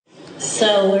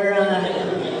So we're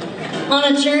on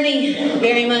a journey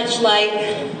very much like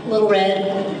Little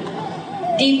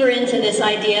Red, deeper into this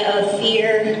idea of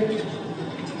fear,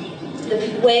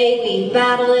 the way we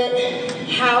battle it,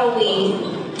 how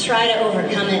we try to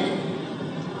overcome it.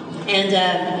 And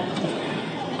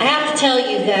I have to tell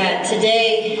you that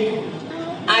today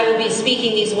I will be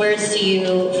speaking these words to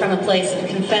you from a place of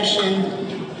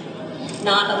confession,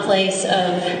 not a place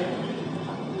of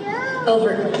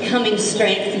overcoming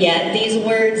strength yet. These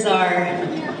words are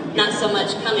not so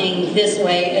much coming this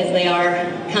way as they are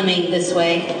coming this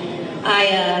way. I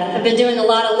have been doing a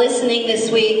lot of listening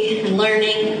this week and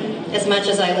learning as much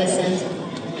as I listened.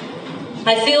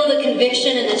 I feel the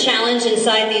conviction and the challenge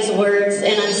inside these words,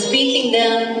 and I'm speaking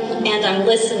them and I'm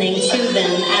listening to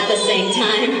them at the same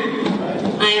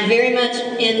time. I am very much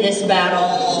in this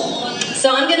battle. So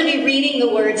I'm going to be reading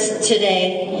the words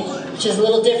today, which is a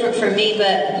little different for me,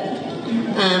 but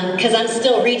because I'm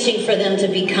still reaching for them to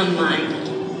become mine.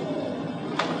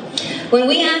 When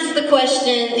we ask the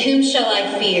question, whom shall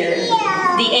I fear?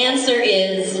 The answer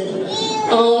is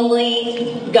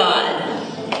only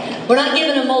God. We're not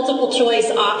given a multiple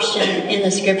choice option in the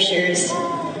scriptures.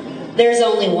 There's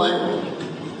only one.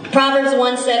 Proverbs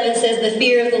 1:7 says, the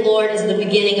fear of the Lord is the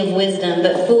beginning of wisdom,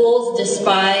 but fools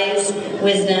despise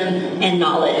wisdom and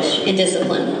knowledge and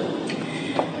discipline.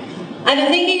 I've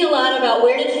been thinking a lot about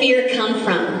where did fear come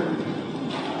from?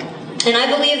 And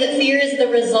I believe that fear is the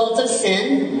result of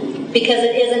sin because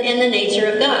it isn't in the nature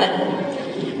of God.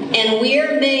 And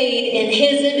we're made in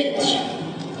His image.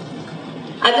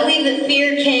 I believe that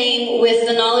fear came with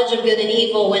the knowledge of good and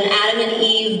evil when Adam and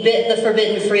Eve bit the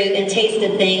forbidden fruit and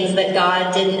tasted things that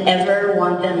God didn't ever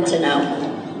want them to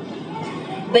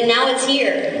know. But now it's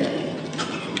here.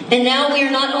 And now we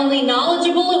are not only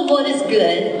knowledgeable of what is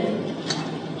good,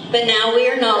 but now we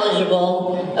are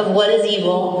knowledgeable of what is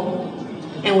evil,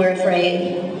 and we're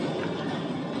afraid.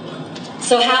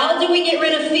 So how do we get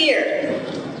rid of fear?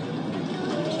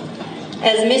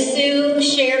 As Miss Sue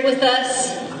shared with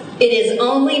us, it is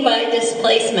only by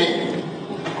displacement.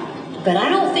 But I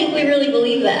don't think we really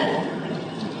believe that.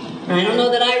 And I don't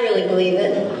know that I really believe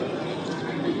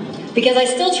it. Because I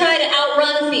still try to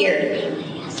outrun fear,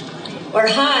 or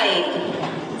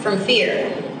hide from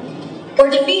fear, or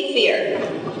defeat fear.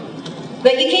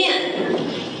 But you can't.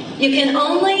 You can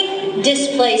only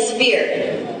displace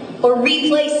fear or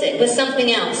replace it with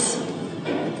something else.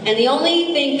 And the only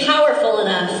thing powerful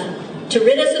enough to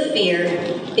rid us of fear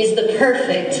is the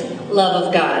perfect love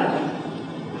of God.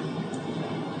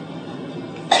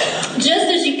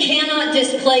 Just as you cannot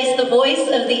displace the voice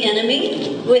of the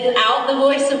enemy without the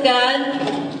voice of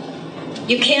God,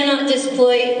 you cannot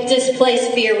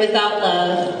displace fear without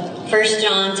love. 1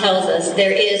 John tells us,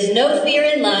 there is no fear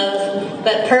in love,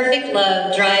 but perfect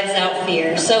love drives out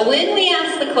fear. So when we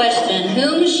ask the question,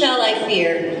 whom shall I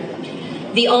fear?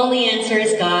 The only answer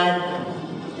is God.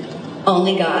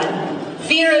 Only God.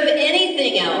 Fear of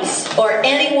anything else or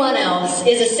anyone else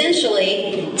is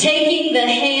essentially taking the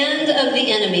hand of the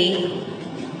enemy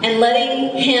and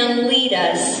letting him lead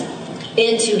us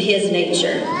into his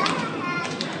nature.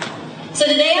 So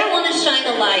today I want to shine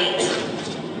a light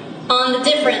on the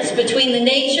difference between the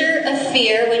nature of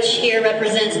fear, which here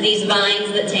represents these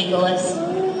vines that tangle us,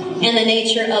 and the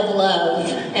nature of love,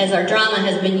 as our drama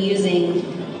has been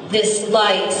using this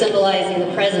light symbolizing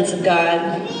the presence of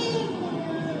God.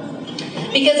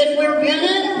 Because if we're going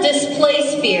to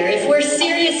displace fear, if we're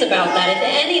serious about that, if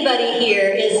anybody here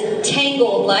is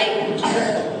tangled like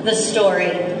the story,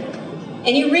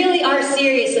 and you really are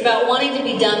serious about wanting to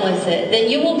be done with it, then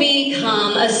you will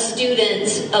become a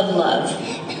student of love.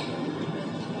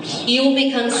 You will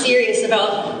become serious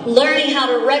about learning how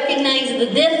to recognize the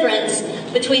difference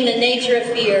between the nature of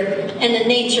fear and the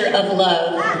nature of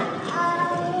love.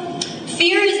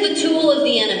 Fear is the tool of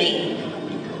the enemy.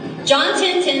 John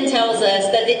 10:10 tells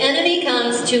us that the enemy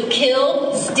comes to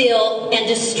kill, steal, and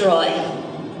destroy.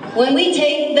 When we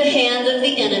take the hand of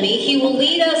the enemy, he will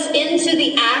lead us into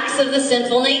the acts of the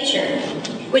sinful nature,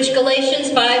 which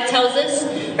Galatians 5 tells us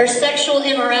are sexual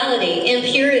immorality,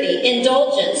 impurity,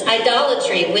 indulgence,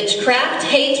 idolatry, witchcraft,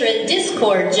 hatred,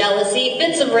 discord, jealousy,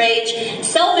 fits of rage,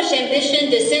 selfish ambition,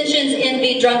 dissensions,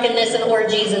 envy, drunkenness, and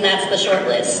orgies, and that's the short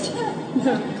list.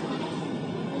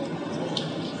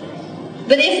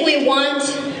 But if we want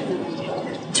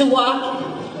to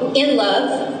walk in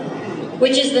love,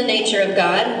 which is the nature of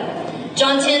God,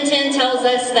 John 10:10 tells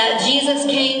us that Jesus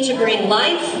came to bring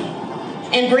life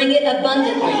and bring it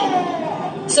abundantly.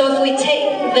 So if we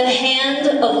take the hand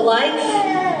of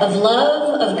life, of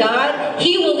love, of God,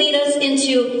 He will lead us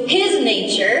into His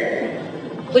nature,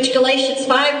 which Galatians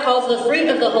 5 calls the fruit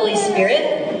of the Holy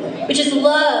Spirit, which is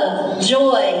love,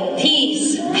 joy,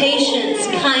 peace, patience,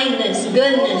 kindness,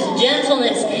 goodness,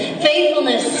 gentleness,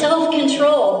 faithfulness,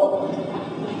 self-control.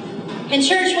 And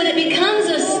church, when it becomes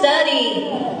a study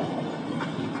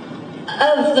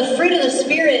of the fruit of the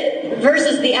Spirit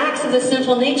versus the acts of the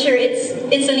sinful nature,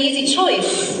 it's an easy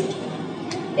choice.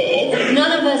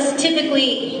 None of us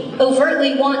typically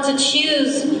overtly want to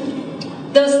choose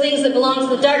those things that belong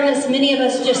to the darkness. Many of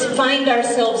us just find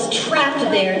ourselves trapped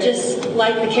there, just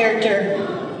like the character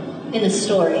in the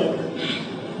story.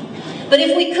 But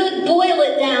if we could boil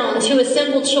it down to a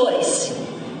simple choice,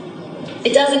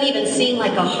 it doesn't even seem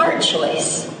like a hard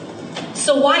choice.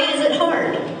 So why is it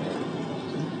hard?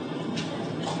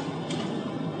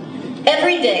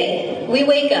 Every day we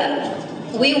wake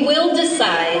up, we will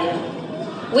decide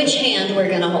which hand we're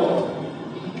going to hold.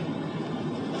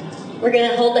 We're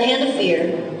going to hold the hand of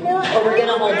fear, or we're going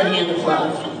to hold the hand of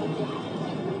love.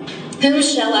 Whom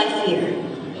shall I fear?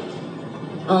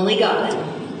 Only God.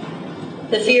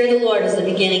 The fear of the Lord is the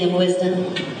beginning of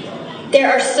wisdom.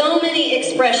 There are so many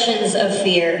expressions of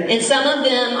fear, and some of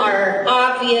them are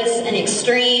obvious and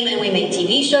extreme, and we make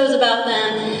TV shows about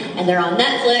them, and they're on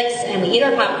Netflix, and we eat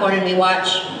our popcorn and we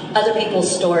watch other people's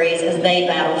stories as they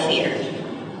battle fear.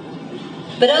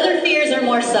 But other fears are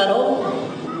more subtle,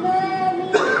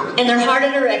 and they're harder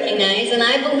to recognize, and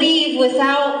I believe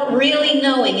without really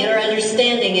knowing it or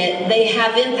understanding it, they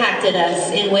have impacted us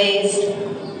in ways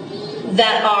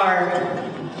that are,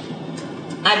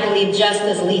 I believe, just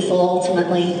as lethal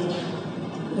ultimately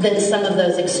than some of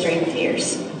those extreme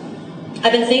fears.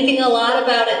 I've been thinking a lot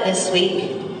about it this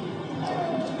week.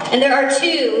 And there are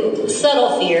two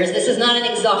subtle fears. This is not an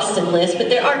exhaustive list, but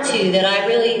there are two that I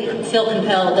really feel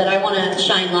compelled that I want to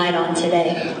shine light on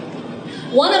today.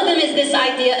 One of them is this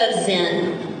idea of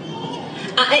Zen.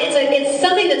 It's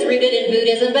something that's rooted in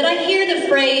Buddhism, but I hear the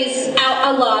phrase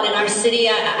out a lot in our city.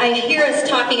 I hear us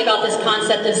talking about this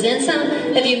concept of Zen.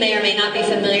 Some of you may or may not be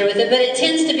familiar with it, but it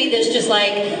tends to be this just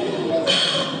like,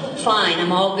 fine,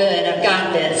 I'm all good, I've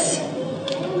got this.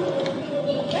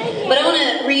 But I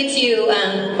want to read to you,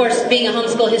 of course, being a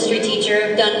homeschool history teacher,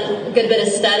 I've done a good bit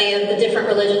of study of the different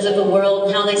religions of the world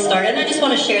and how they started, and I just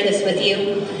want to share this with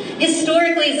you.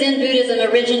 Historically, Zen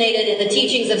Buddhism originated in the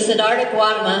teachings of Siddhartha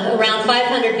Gautama around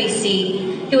 500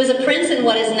 BC, who was a prince in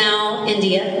what is now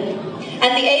India.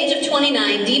 At the age of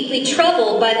 29, deeply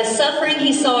troubled by the suffering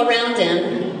he saw around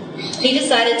him, he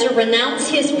decided to renounce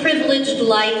his privileged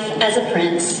life as a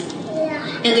prince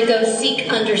and to go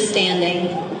seek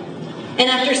understanding. And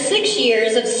after 6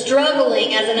 years of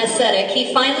struggling as an ascetic,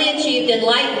 he finally achieved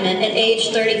enlightenment at age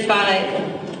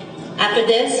 35. After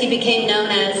this, he became known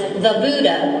as the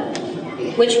Buddha,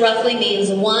 which roughly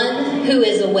means one who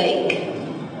is awake.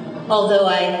 Although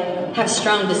I have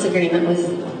strong disagreement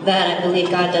with that, I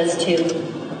believe God does too.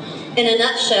 In a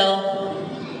nutshell,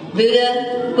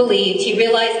 Buddha believed, he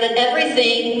realized that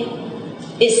everything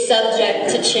is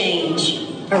subject to change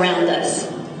around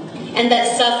us, and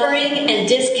that suffering and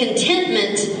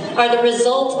discontentment are the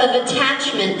result of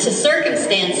attachment to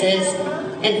circumstances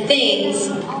and things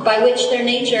by which their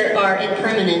nature are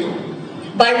impermanent.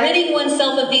 By ridding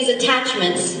oneself of these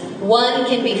attachments, one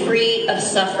can be free of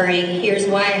suffering. Here's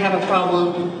why I have a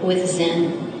problem with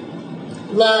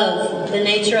Zen. Love, the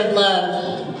nature of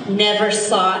love, never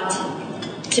sought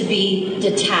to be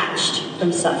detached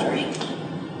from suffering.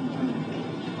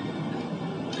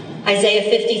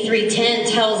 Isaiah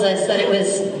 53:10 tells us that it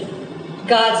was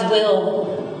God's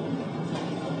will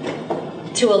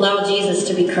to allow Jesus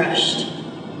to be crushed,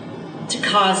 to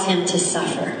cause him to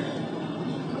suffer.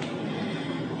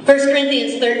 1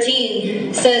 Corinthians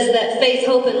 13 says that faith,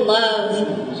 hope, and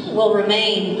love will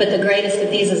remain, but the greatest of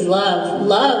these is love.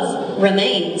 Love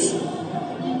remains.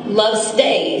 Love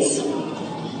stays.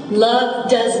 Love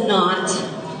does not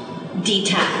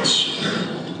detach.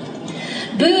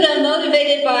 Buddha,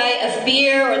 motivated by a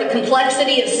fear or the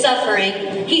complexity of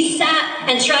suffering, he sat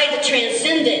and tried to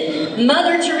transcend it.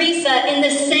 Mother Teresa, in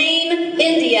the same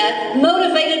India,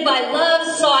 motivated by love,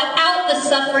 sought out the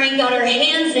suffering, got her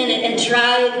hands in it, and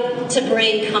tried to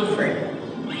bring comfort.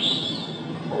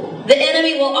 The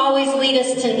enemy will always lead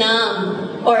us to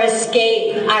numb or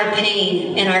escape our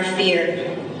pain and our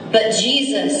fear. But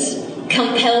Jesus,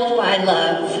 compelled by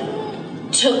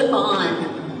love, took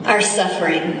on our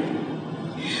suffering.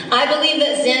 I believe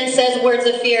that Zen says words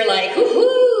of fear like,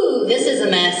 hoo-hoo, this is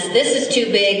a mess, this is too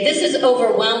big, this is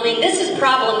overwhelming, this is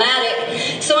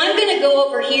problematic, so I'm going to go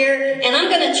over here and I'm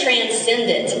going to transcend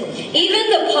it. Even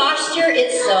the posture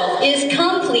itself is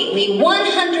completely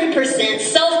 100%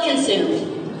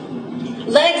 self-consumed.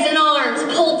 Legs and arms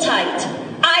pulled tight,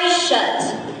 eyes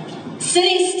shut,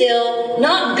 sitting still,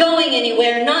 not going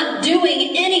anywhere, not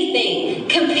doing anything,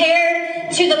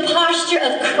 compared to the posture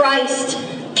of Christ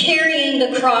carrying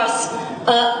the cross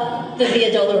up the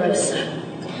Via Dolorosa.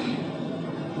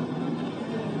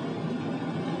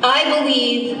 I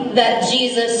believe that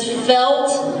Jesus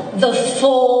felt the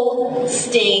full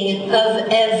sting of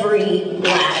every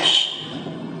lash.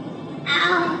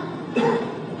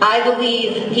 I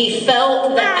believe he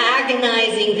felt the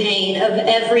agonizing pain of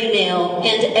every nail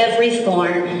and every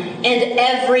thorn and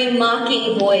every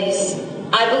mocking voice.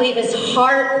 I believe his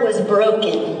heart was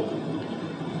broken.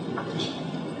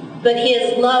 But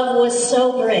his love was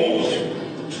so brave.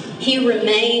 He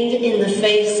remained in the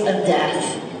face of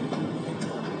death.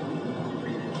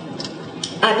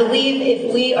 I believe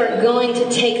if we are going to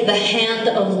take the hand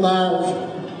of love,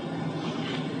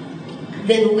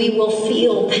 then we will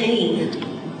feel pain.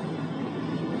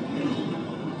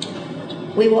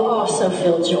 We will also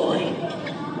feel joy.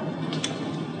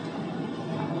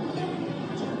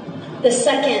 The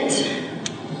second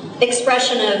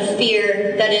expression of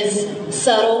fear that is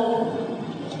subtle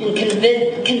and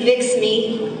convicts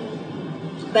me,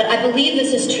 but I believe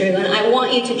this is true, and I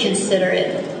want you to consider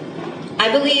it.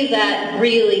 I believe that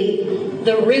really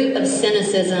the root of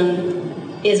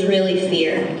cynicism is really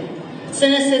fear.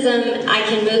 Cynicism, I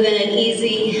can move in it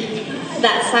easy.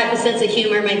 That type of sense of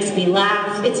humor makes me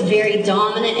laugh. It's very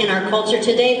dominant in our culture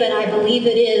today, but I believe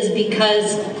it is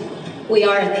because we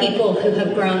are a people who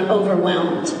have grown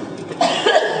overwhelmed.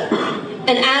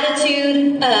 An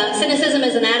attitude, cynicism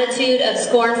is an attitude of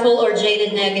scornful or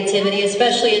jaded negativity,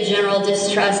 especially a general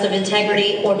distrust of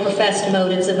integrity or professed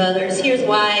motives of others. Here's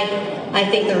why I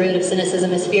think the root of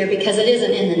cynicism is fear, because it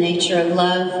isn't in the nature of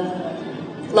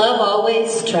love. Love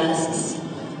always trusts.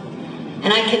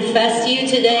 And I confess to you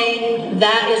today,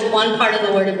 that is one part of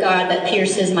the Word of God that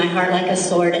pierces my heart like a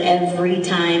sword every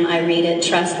time I read it.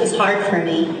 Trust is hard for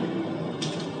me.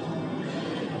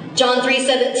 John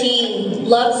 3:17,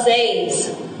 love saves.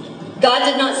 God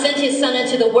did not send his Son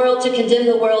into the world to condemn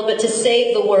the world, but to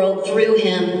save the world through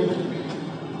him.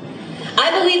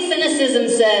 I believe cynicism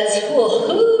says,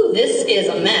 whoo, this is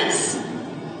a mess.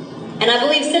 And I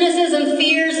believe cynicism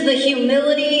fears the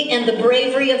humility and the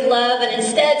bravery of love, and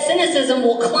instead cynicism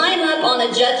will climb up on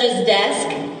a judge's desk,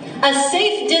 a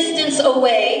safe distance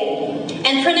away,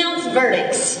 and pronounce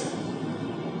verdicts.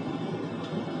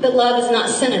 But love is not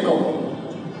cynical.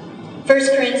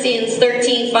 1 Corinthians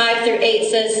 13:5-8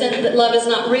 says that love is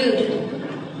not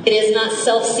rude. It is not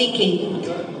self-seeking.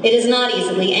 It is not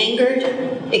easily angered.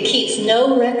 It keeps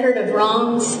no record of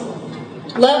wrongs.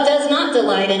 Love does not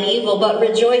delight in evil, but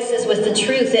rejoices with the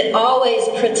truth. It always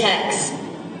protects,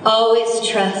 always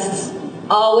trusts,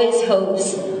 always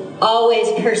hopes, always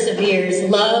perseveres.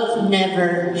 Love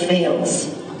never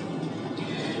fails.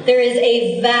 There is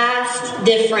a vast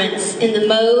difference in the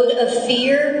mode of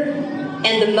fear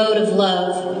and the mode of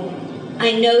love.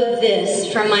 I know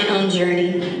this from my own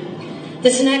journey.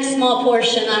 This next small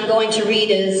portion I'm going to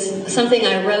read is something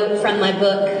I wrote from my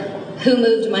book, Who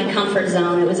Moved My Comfort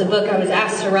Zone. It was a book I was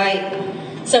asked to write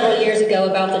several years ago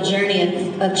about the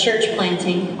journey of church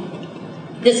planting.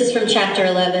 This is from chapter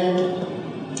 11.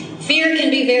 Fear can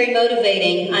be very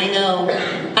motivating, I know.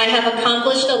 I have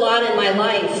accomplished a lot in my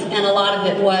life, and a lot of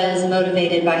it was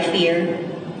motivated by fear.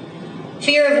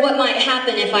 Fear of what might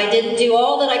happen if I didn't do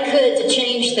all that I could to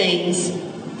change things.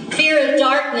 Fear of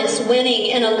darkness winning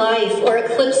in a life or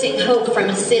eclipsing hope from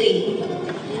a city.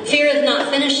 Fear of not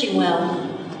finishing well.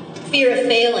 Fear of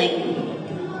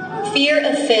failing.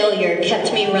 Fear of failure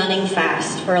kept me running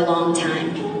fast for a long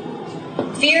time.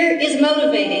 Fear is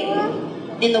motivating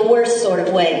in the worst sort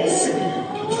of ways.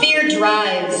 Fear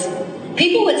drives.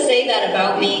 People would say that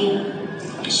about me.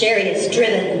 Sherry is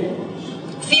driven.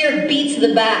 Fear beats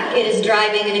the back. It is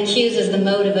driving and accuses the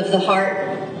motive of the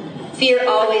heart. Fear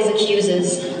always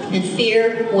accuses, and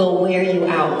fear will wear you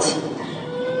out.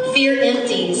 Fear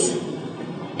empties.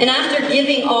 And after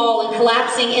giving all and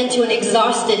collapsing into an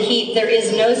exhausted heap, there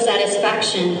is no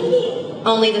satisfaction,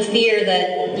 only the fear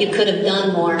that you could have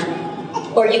done more,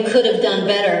 or you could have done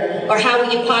better, or how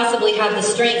will you possibly have the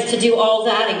strength to do all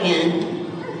that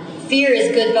again? Fear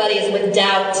is good buddies with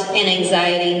doubt and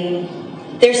anxiety.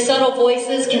 Their subtle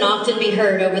voices can often be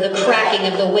heard over the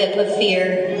cracking of the whip of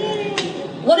fear.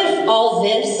 What if all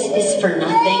this is for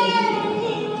nothing?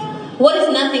 What if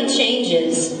nothing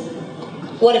changes?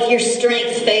 What if your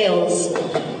strength fails?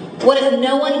 What if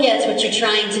no one gets what you're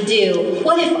trying to do?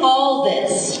 What if all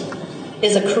this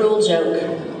is a cruel joke?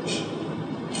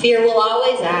 Fear will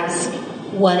always ask,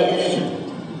 what if?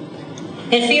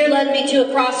 And fear led me to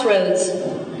a crossroads.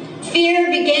 Fear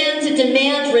began to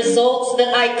demand results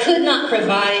that I could not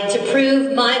provide to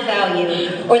prove my value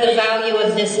or the value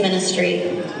of this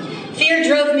ministry. Fear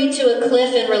drove me to a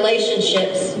cliff in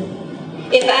relationships.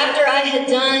 If after I had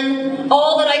done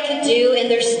all that I could do and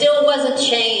there still wasn't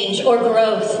change or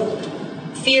growth,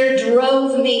 fear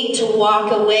drove me to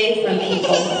walk away from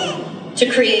people, to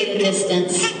create a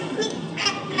distance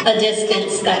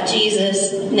that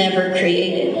Jesus never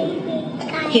created.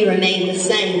 He remained the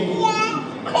same.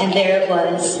 And there it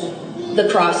was, the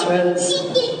crossroads.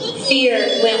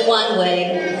 Fear went one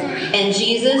way, and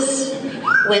Jesus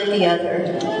went the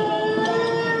other.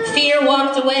 Fear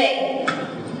walked away.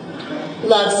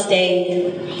 Love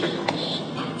stayed.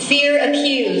 Fear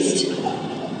accused.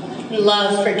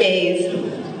 Love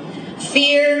forgave.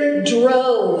 Fear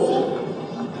drove,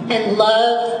 and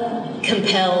love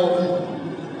compelled.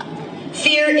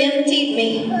 Fear emptied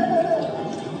me.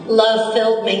 Love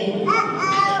filled me.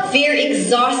 Fear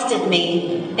exhausted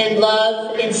me, and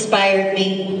love inspired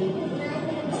me.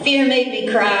 Fear made me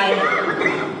cry,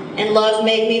 and love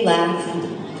made me laugh.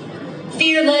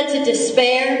 Fear led to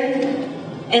despair,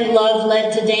 and love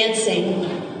led to dancing.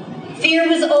 Fear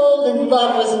was old, and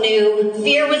love was new.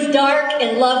 Fear was dark,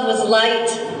 and love was light.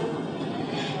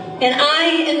 And I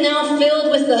am now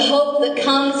filled with the hope that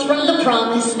comes from the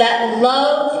promise that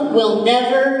love will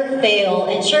never fail.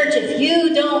 And church, if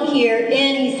you don't hear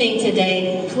anything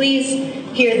today, please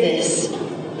hear this.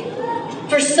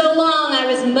 For so long, I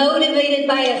was motivated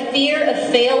by a fear of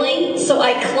failing, so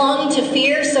I clung to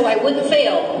fear so I wouldn't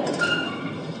fail.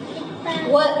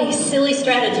 What a silly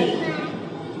strategy.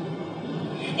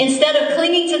 Instead of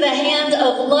clinging to the hand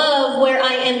of love where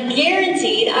I am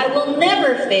guaranteed I will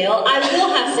never fail, I will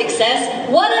have success,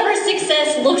 whatever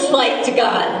success looks like to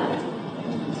God.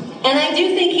 And I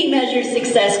do think He measures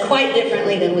success quite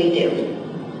differently than we do.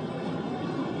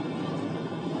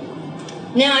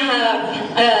 Now I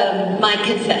have my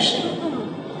confession.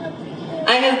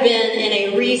 I have been in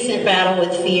a recent battle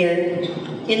with fear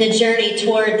in the journey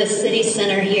toward the city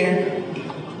center here,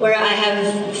 where I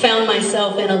have found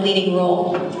myself in a leading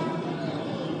role.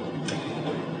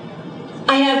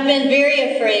 I have been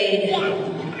very afraid,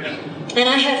 and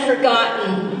I have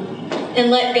forgotten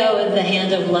and let go of the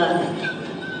hand of love.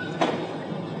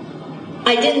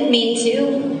 I didn't mean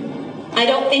to. I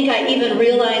don't think I even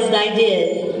realized I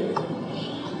did,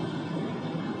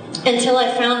 until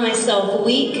I found myself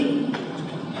weak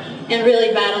and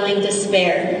really battling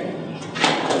despair.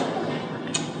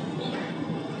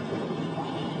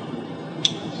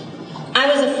 I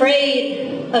was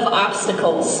afraid of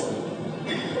obstacles,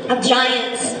 of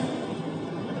giants.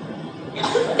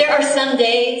 There are some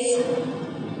days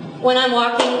when I'm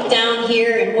walking down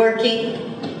here and working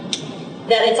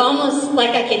that it's almost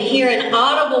like I can hear an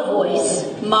audible voice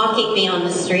mocking me on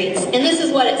the streets. And this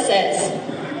is what it says.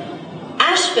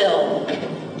 Asheville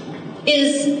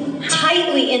is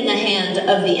tightly in the hand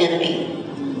of the enemy.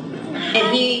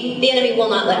 And the enemy will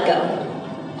not let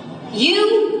go.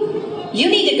 You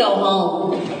need to go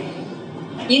home.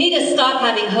 You need to stop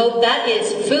having hope. That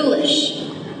is foolish.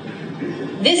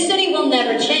 This city will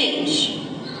never change.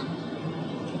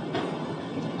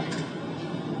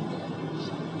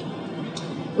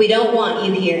 We don't want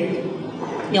you here.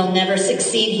 You'll never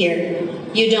succeed here.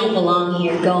 You don't belong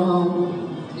here. Go home.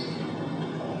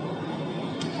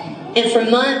 And for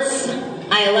months,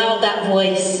 I allowed that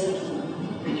voice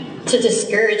to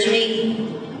discourage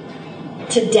me,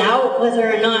 to doubt whether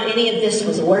or not any of this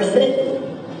was worth it.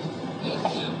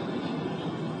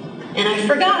 And I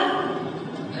forgot.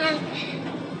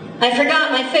 I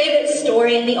forgot my favorite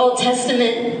story in the Old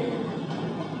Testament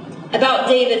about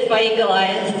David fighting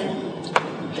Goliath.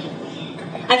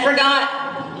 I forgot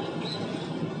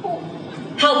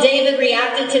how David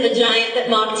reacted to the giant that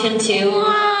mocked him too.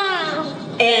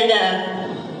 And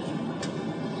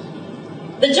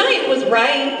the giant was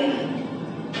right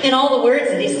in all the words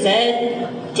that he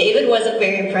said. David wasn't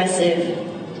very impressive.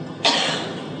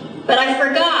 But I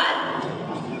forgot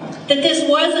that this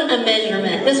wasn't a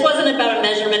measurement. This wasn't about a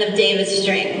measurement of David's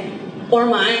strength, or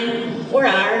mine, or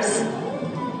ours.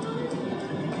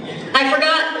 I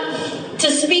forgot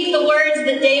to speak the words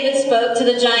that David spoke to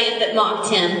the giant that mocked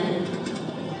him.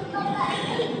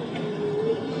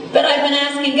 But I've been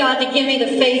asking God to give me the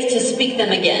faith to speak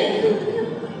them again.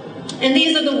 And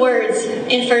these are the words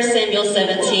in 1 Samuel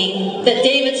 17 that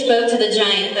David spoke to the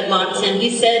giant that mocked him. He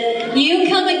said, "You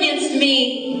come against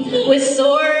me with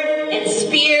sword and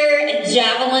spear and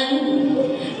javelin,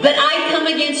 but I come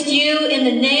against you in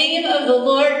the name of the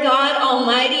Lord God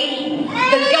Almighty,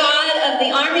 the God of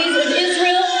the armies of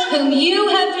Israel, whom you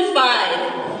have defied.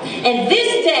 And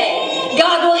this day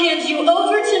God will hand you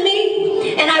over to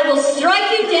me, and I will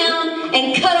strike you down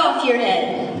and cut off your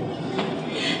head.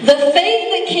 The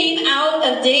faith that came out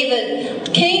of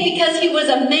David came because he was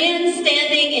a man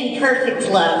standing in perfect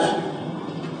love.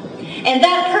 And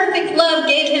that perfect love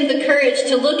gave him the courage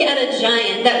to look at a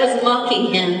giant that was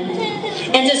mocking him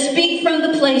and to speak from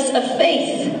the place of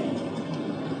faith.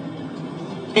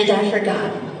 And I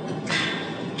forgot.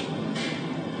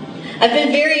 I've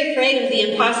been very afraid of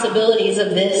the impossibilities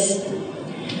of this.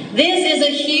 This is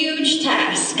a huge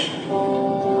task.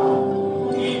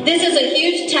 This is a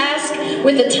huge task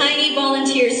with a tiny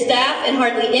volunteer staff and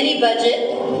hardly any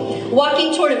budget,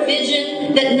 walking toward a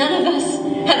vision that none of us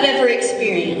have ever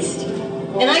experienced.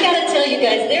 And I gotta tell you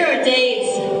guys, there are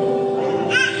days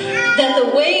that the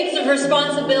waves of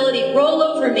responsibility roll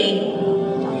over me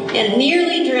and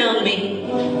nearly drown me.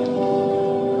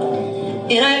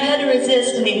 And I've had to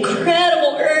resist an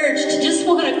incredible urge to just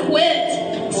want to quit.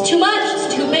 It's too much,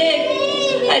 it's too big.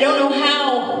 I don't know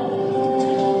how.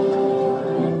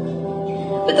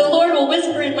 But the Lord will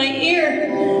whisper in my ear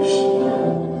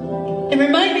and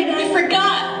remind me that I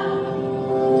forgot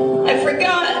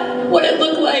what it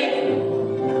looked like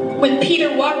when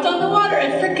Peter walked on the water. I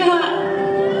forgot.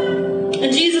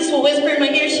 And Jesus will whisper in my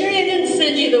ear, Sherry, I didn't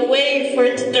send you the wave for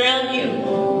it to drown you.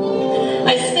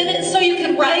 I sent it so you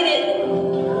could ride it.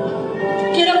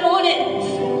 Get up on it.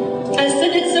 I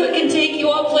sent it so it can take you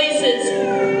all places.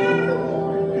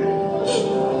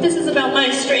 This is about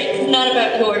my strength, not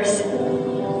about yours.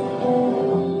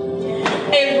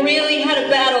 I have really had a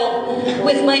battle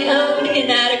with my own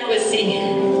inadequacy.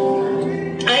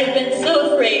 I have been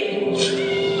so afraid.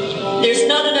 There's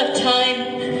not enough time,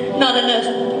 not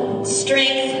enough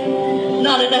strength,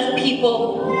 not enough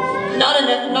people, not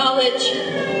enough knowledge.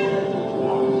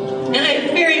 And I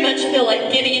very much feel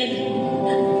like Gideon.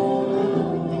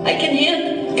 I can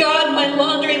hand God my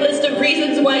laundry list of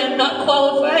reasons why I'm not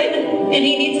qualified, and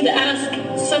He needs to ask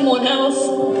someone else.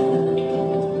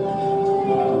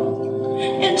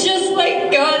 And just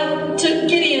like God took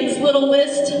Gideon's little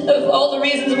list of all the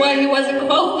reasons why he wasn't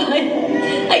qualified,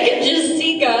 I can just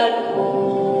see God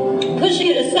pushing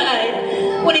it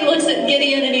aside when He looks at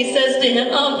Gideon and He says to him,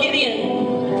 oh,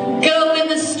 Gideon, go in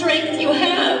the strength you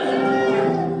have.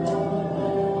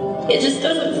 It just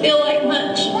doesn't feel like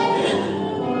much.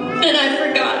 And I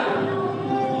forgot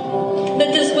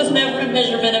that this was never a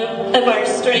measurement of our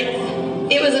strength.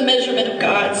 It was a measurement of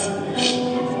God's.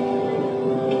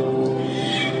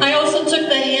 I also took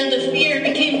the hand of fear and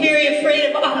became very afraid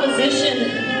of opposition.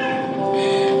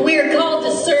 We are called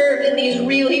to serve in these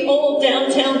really old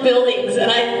downtown buildings,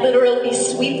 and I literally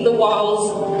sweep the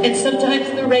walls, and sometimes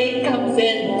the rain comes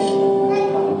in.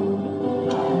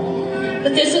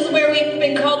 But this is where we've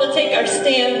been called to take our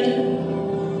stand.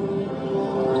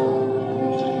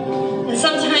 And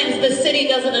sometimes the city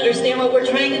doesn't understand what we're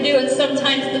trying to do, and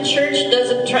sometimes the church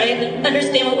doesn't try to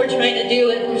understand what we're trying to do,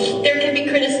 and there can be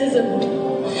criticism.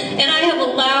 And I have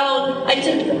allowed, I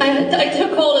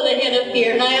took hold of the hand of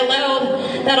fear, and I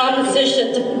allowed that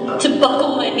opposition to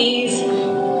buckle my knees.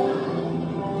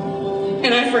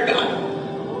 And I forgot.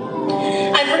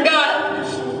 I forgot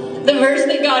the verse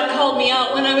that God called me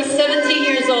out when I was 17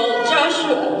 years old,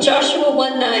 Joshua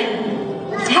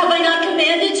 1:9. Have I not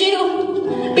commanded you?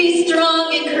 Be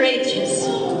strong and courageous.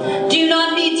 Do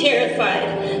not be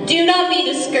terrified. Do not be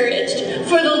discouraged,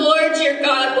 for the Lord your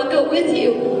God will go with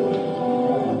you.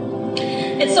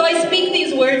 And so I speak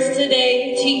these words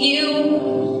today to you,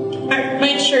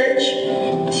 my church,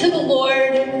 to the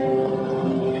Lord,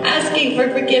 asking for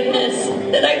forgiveness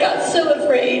that I got so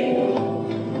afraid.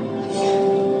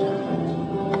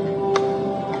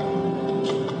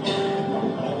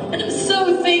 And I'm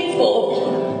so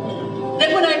thankful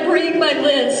that when I bring my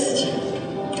list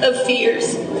of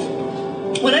fears,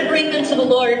 when I bring them to the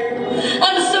Lord,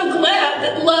 I'm so glad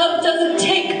that love doesn't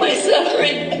take my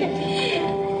suffering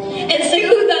and say,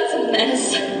 ooh, that's a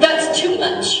mess. That's too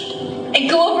much. And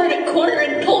go over in a corner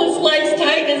and pull his legs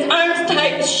tight, his arms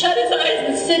tight, and shut his eyes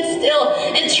and sit still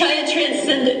and try and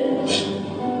transcend it.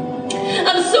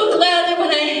 I'm so glad that when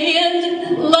I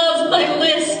hand love my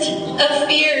list of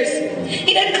fears,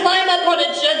 he doesn't climb up on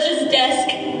a judge's desk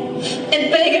and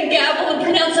bang a gavel and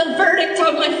pronounce a verdict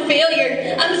on my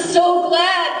failure. I'm so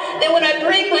glad that when I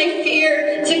bring my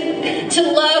fear to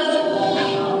love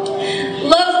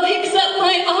picks up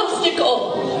my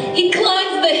obstacle. He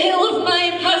climbs the hill of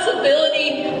my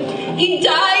impossibility. He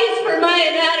dies for my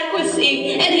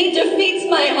inadequacy, and he defeats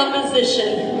my opposition.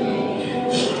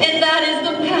 And that is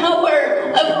the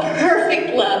power of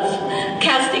perfect love,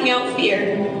 casting out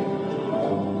fear.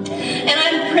 And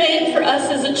I'm praying for us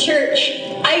as a church.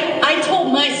 I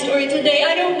told my story today.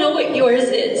 I don't know what yours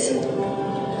is.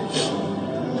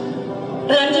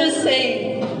 But I'm just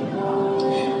saying,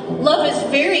 love is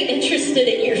very interested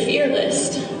in your fear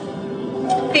list,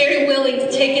 very willing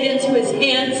to take it into his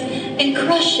hands and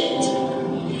crush it,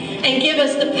 and give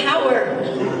us the power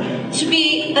to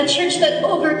be a church that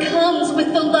overcomes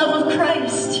with the love of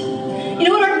Christ. You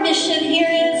know what our mission here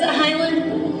is at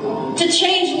Highland? To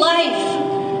change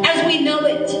life as we know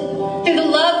it through the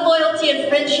love, loyalty, and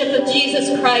friendship of Jesus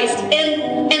Christ.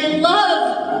 And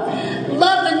love,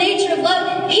 the nature of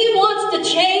love. He wants to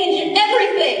change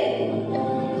everything.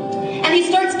 And he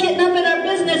starts getting up in our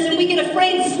business, and we get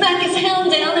afraid and smack his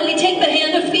hand down, and we take the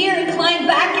hand of fear and climb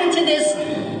back into this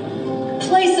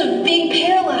place of being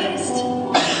paralyzed.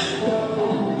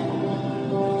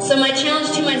 So my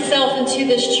challenge to myself and to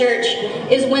this church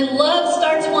is, when love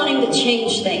starts wanting to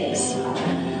change things,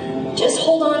 just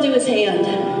hold on to his hand.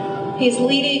 He's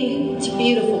leading to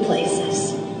beautiful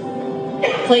places.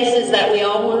 Places that we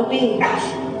all want to be.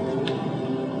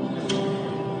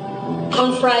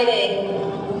 On Friday,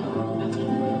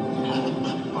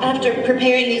 after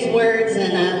preparing these words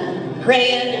and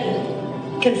praying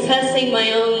and confessing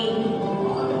my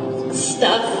own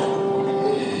stuff,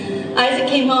 Isaac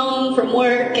came home from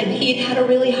work, and he'd had a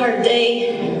really hard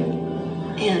day.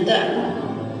 And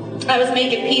I was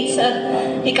making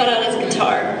pizza. He got out his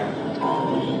guitar,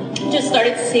 just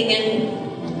started singing,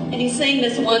 and he sang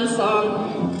this one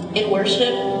song in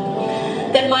worship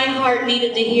that my heart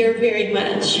needed to hear very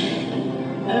much.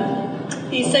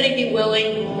 He said he'd be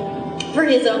willing, for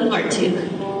his own heart too,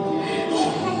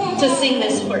 to sing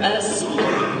this for us.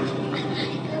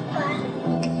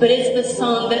 But it's the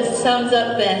song that sums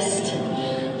up best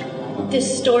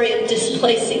this story of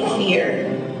displacing fear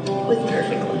with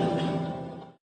perfect love.